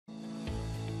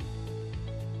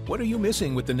What are you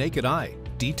missing with the naked eye?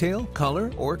 Detail,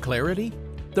 color, or clarity?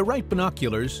 The right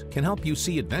binoculars can help you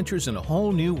see adventures in a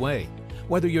whole new way.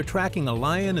 Whether you're tracking a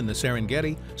lion in the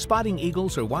Serengeti, spotting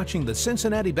eagles, or watching the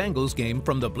Cincinnati Bengals game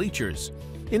from the bleachers.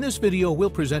 In this video,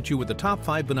 we'll present you with the top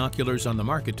 5 binoculars on the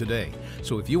market today.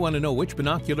 So if you want to know which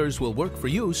binoculars will work for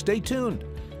you, stay tuned.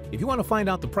 If you want to find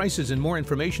out the prices and more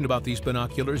information about these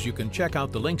binoculars, you can check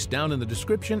out the links down in the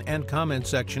description and comment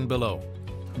section below.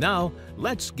 Now,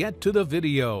 let's get to the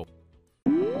video.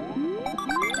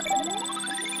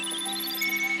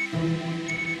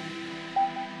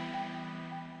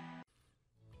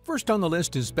 First on the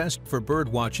list is best for bird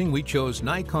watching. We chose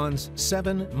Nikon's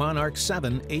Monarch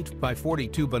 7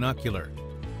 8x42 binocular.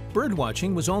 Bird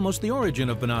watching was almost the origin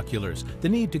of binoculars. The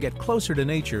need to get closer to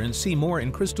nature and see more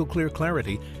in crystal clear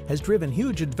clarity has driven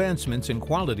huge advancements in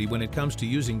quality when it comes to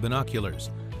using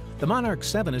binoculars. The Monarch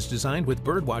 7 is designed with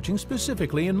bird watching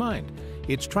specifically in mind.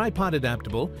 It's tripod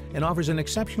adaptable and offers an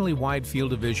exceptionally wide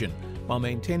field of vision, while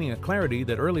maintaining a clarity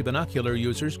that early binocular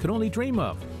users could only dream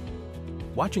of.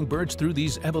 Watching birds through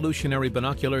these evolutionary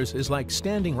binoculars is like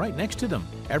standing right next to them.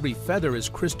 Every feather is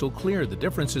crystal clear, the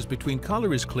differences between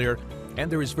color is clear,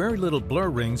 and there is very little blur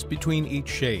rings between each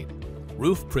shade.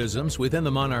 Roof prisms within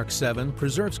the Monarch 7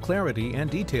 preserves clarity and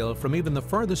detail from even the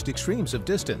furthest extremes of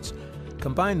distance.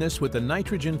 Combine this with the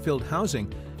nitrogen-filled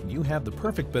housing, and you have the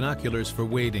perfect binoculars for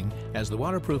wading, as the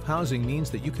waterproof housing means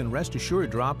that you can rest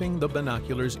assured dropping the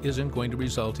binoculars isn't going to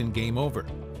result in game over.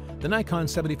 The Nikon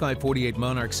 7548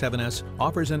 Monarch 7S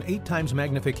offers an 8x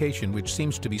magnification, which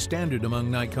seems to be standard among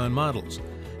Nikon models.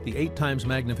 The 8x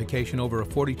magnification over a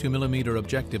 42mm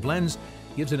objective lens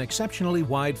gives an exceptionally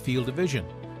wide field of vision.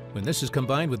 When this is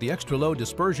combined with the extra low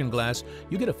dispersion glass,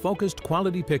 you get a focused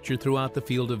quality picture throughout the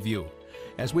field of view.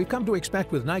 As we've come to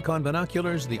expect with Nikon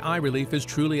binoculars, the eye relief is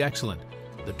truly excellent.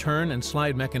 The turn and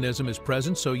slide mechanism is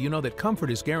present, so you know that comfort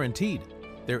is guaranteed.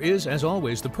 There is, as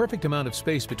always, the perfect amount of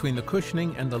space between the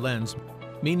cushioning and the lens,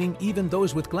 meaning even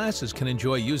those with glasses can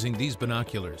enjoy using these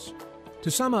binoculars.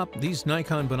 To sum up these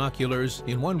Nikon binoculars,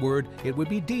 in one word, it would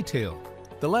be detail.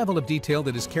 The level of detail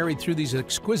that is carried through these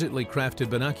exquisitely crafted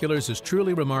binoculars is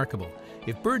truly remarkable.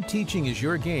 If bird teaching is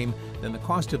your game, then the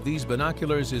cost of these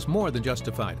binoculars is more than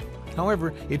justified.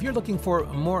 However, if you're looking for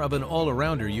more of an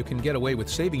all-arounder, you can get away with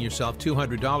saving yourself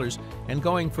 $200 and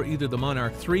going for either the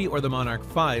Monarch 3 or the Monarch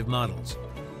 5 models.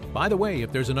 By the way,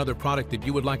 if there's another product that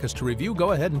you would like us to review,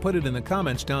 go ahead and put it in the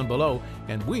comments down below,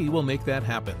 and we will make that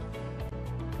happen.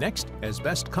 Next, as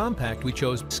best compact, we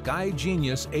chose Sky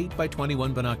Genius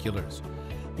 8x21 binoculars.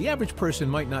 The average person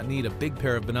might not need a big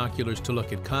pair of binoculars to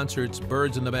look at concerts,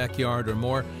 birds in the backyard, or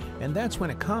more, and that's when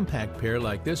a compact pair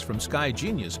like this from Sky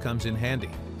Genius comes in handy.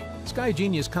 Sky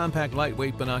Genius Compact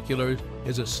Lightweight Binocular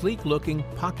is a sleek-looking,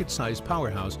 pocket-sized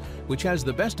powerhouse which has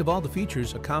the best of all the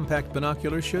features a compact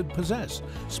binocular should possess.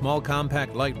 Small,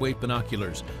 compact, lightweight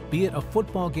binoculars. Be it a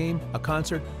football game, a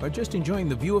concert, or just enjoying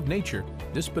the view of nature,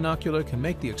 this binocular can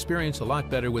make the experience a lot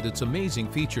better with its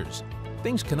amazing features.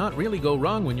 Things cannot really go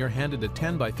wrong when you're handed a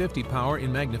 10x50 power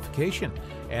in magnification.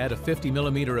 Add a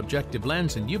 50mm objective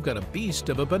lens and you've got a beast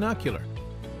of a binocular.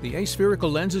 The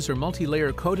aspherical lenses are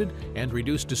multi-layer coated and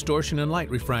reduce distortion and light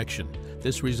refraction.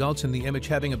 This results in the image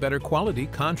having a better quality,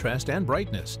 contrast, and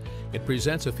brightness. It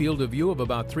presents a field of view of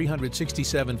about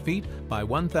 367 feet by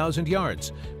 1,000 yards,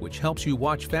 which helps you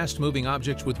watch fast-moving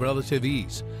objects with relative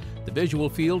ease. The visual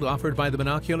field offered by the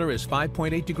binocular is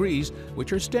 5.8 degrees,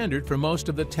 which are standard for most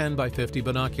of the 10x50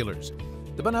 binoculars.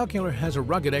 The binocular has a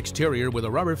rugged exterior with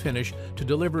a rubber finish to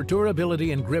deliver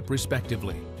durability and grip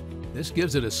respectively. This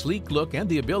gives it a sleek look and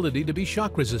the ability to be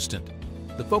shock resistant.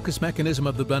 The focus mechanism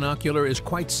of the binocular is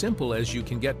quite simple, as you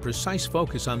can get precise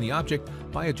focus on the object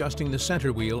by adjusting the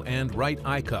center wheel and right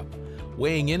eye cup.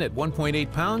 Weighing in at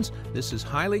 1.8 pounds, this is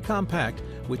highly compact,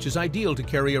 which is ideal to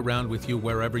carry around with you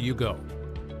wherever you go.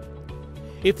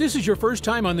 If this is your first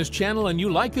time on this channel and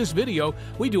you like this video,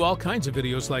 we do all kinds of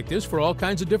videos like this for all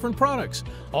kinds of different products,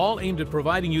 all aimed at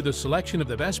providing you the selection of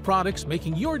the best products,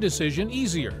 making your decision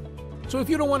easier. So if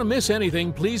you don't want to miss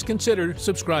anything, please consider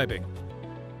subscribing.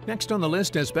 Next on the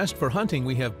list as best for hunting,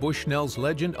 we have Bushnell's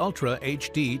Legend Ultra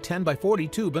HD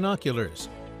 10x42 binoculars.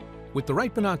 With the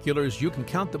right binoculars, you can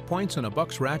count the points on a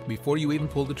buck's rack before you even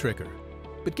pull the trigger.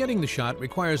 But getting the shot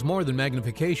requires more than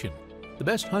magnification. The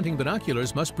best hunting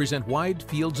binoculars must present wide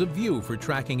fields of view for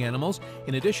tracking animals,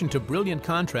 in addition to brilliant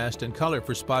contrast and color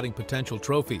for spotting potential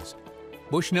trophies.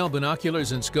 Bushnell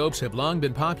binoculars and scopes have long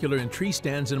been popular in tree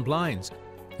stands and blinds,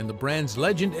 and the brand's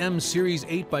Legend M Series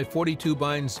 8x42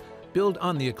 blinds build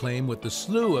on the acclaim with the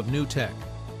slew of new tech.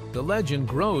 The legend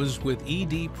grows with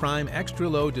ED Prime Extra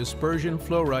Low Dispersion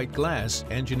Fluorite glass,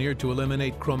 engineered to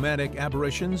eliminate chromatic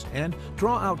aberrations and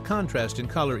draw out contrast in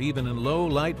color even in low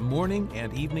light morning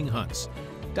and evening hunts.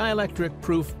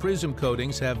 Dielectric-proof prism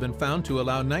coatings have been found to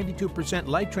allow 92%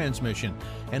 light transmission,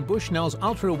 and Bushnell's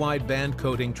ultra-wide band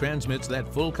coating transmits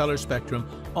that full color spectrum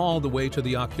all the way to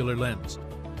the ocular lens.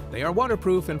 They are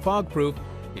waterproof and fog-proof.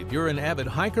 If you're an avid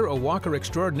hiker or walker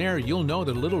extraordinaire, you'll know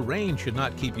that a little rain should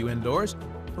not keep you indoors,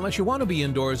 unless you want to be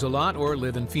indoors a lot or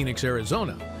live in Phoenix,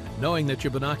 Arizona. Knowing that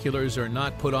your binoculars are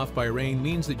not put off by rain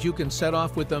means that you can set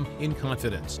off with them in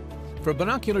confidence. For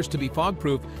binoculars to be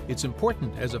fog-proof, it's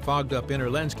important, as a fogged-up inner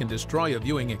lens can destroy a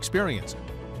viewing experience.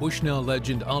 Bushnell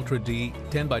Legend Ultra D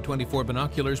 10x24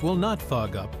 binoculars will not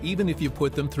fog up, even if you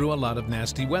put them through a lot of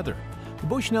nasty weather. The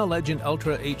Bushnell Legend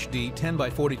Ultra HD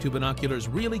 10x42 binoculars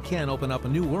really can open up a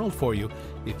new world for you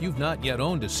if you've not yet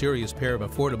owned a serious pair of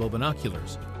affordable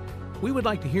binoculars. We would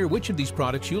like to hear which of these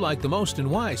products you like the most and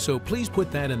why, so please put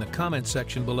that in the comments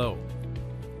section below.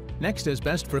 Next, as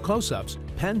best for close-ups,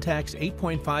 Pentax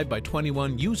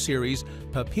 8.5x21 U-Series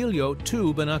Papilio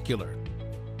 2 binocular.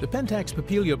 The Pentax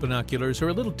Papilio binoculars are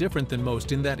a little different than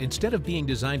most in that instead of being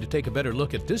designed to take a better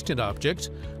look at distant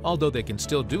objects, although they can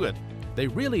still do it, they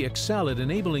really excel at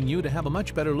enabling you to have a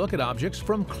much better look at objects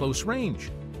from close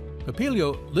range.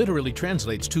 Papilio literally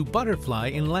translates to butterfly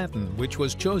in Latin, which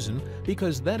was chosen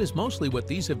because that is mostly what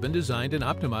these have been designed and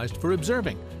optimized for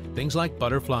observing. Things like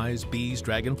butterflies, bees,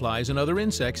 dragonflies, and other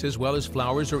insects, as well as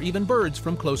flowers or even birds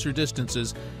from closer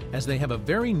distances, as they have a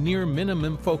very near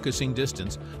minimum focusing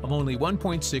distance of only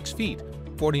 1.6 feet,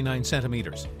 49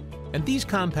 centimeters. And these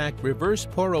compact reverse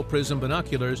poro prism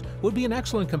binoculars would be an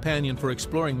excellent companion for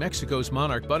exploring Mexico's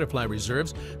monarch butterfly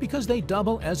reserves because they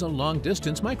double as a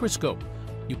long-distance microscope.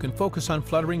 You can focus on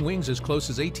fluttering wings as close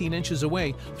as 18 inches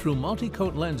away through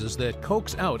multi-coat lenses that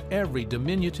coax out every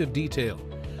diminutive detail.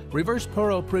 Reverse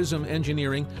poro prism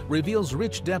engineering reveals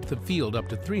rich depth of field up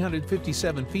to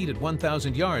 357 feet at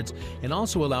 1,000 yards and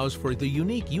also allows for the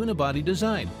unique unibody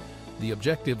design. The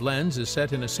objective lens is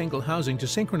set in a single housing to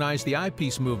synchronize the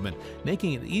eyepiece movement,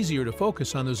 making it easier to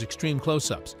focus on those extreme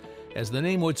close-ups. As the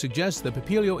name would suggest, the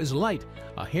Papilio is light,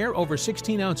 a hair over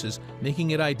 16 ounces,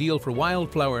 making it ideal for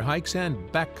wildflower hikes and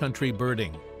backcountry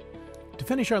birding. To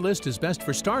finish our list as best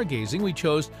for stargazing, we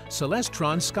chose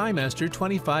Celestron Skymaster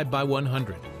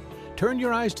 25x100. Turn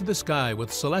your eyes to the sky with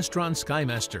Celestron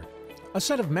Skymaster, a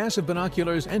set of massive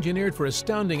binoculars engineered for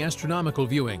astounding astronomical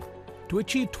viewing. To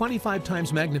achieve 25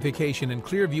 times magnification and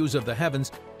clear views of the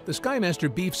heavens, the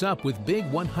Skymaster beefs up with big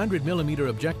 100mm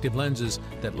objective lenses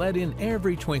that let in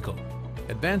every twinkle.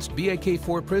 Advanced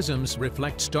BAK4 prisms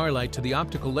reflect starlight to the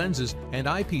optical lenses, and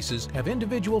eyepieces have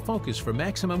individual focus for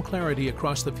maximum clarity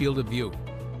across the field of view.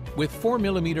 With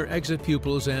 4mm exit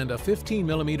pupils and a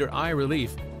 15mm eye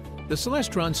relief, the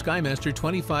Celestron Skymaster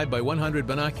 25x100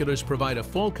 binoculars provide a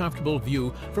full, comfortable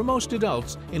view for most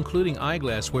adults, including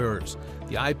eyeglass wearers.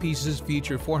 The eyepieces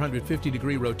feature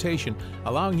 450-degree rotation,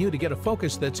 allowing you to get a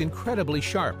focus that's incredibly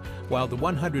sharp, while the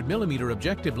 100mm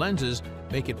objective lenses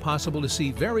make it possible to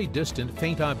see very distant,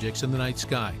 faint objects in the night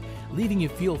sky, leaving you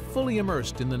feel fully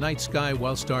immersed in the night sky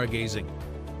while stargazing.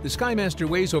 The Skymaster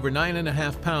weighs over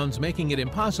 9.5 pounds, making it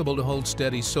impossible to hold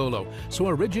steady solo, so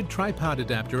a rigid tripod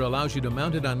adapter allows you to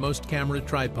mount it on most camera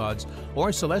tripods or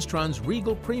Celestron's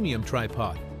Regal Premium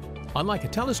tripod. Unlike a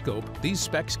telescope, these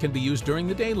specs can be used during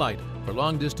the daylight for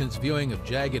long-distance viewing of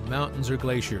jagged mountains or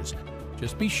glaciers.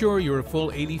 Just be sure you're a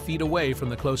full 80 feet away from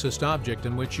the closest object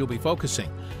in which you'll be focusing.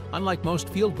 Unlike most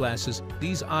field glasses,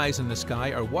 these eyes in the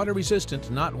sky are water-resistant,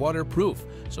 not waterproof,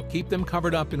 so keep them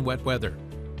covered up in wet weather.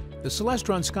 The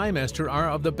Celestron Skymaster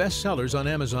are of the best sellers on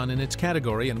Amazon in its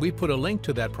category, and we put a link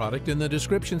to that product in the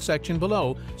description section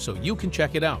below so you can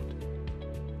check it out.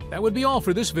 That would be all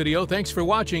for this video. Thanks for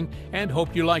watching and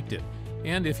hope you liked it.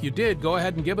 And if you did, go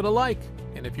ahead and give it a like.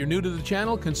 And if you're new to the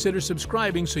channel, consider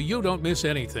subscribing so you don't miss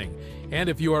anything. And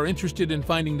if you are interested in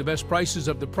finding the best prices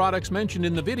of the products mentioned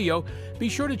in the video, be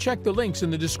sure to check the links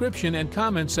in the description and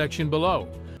comment section below.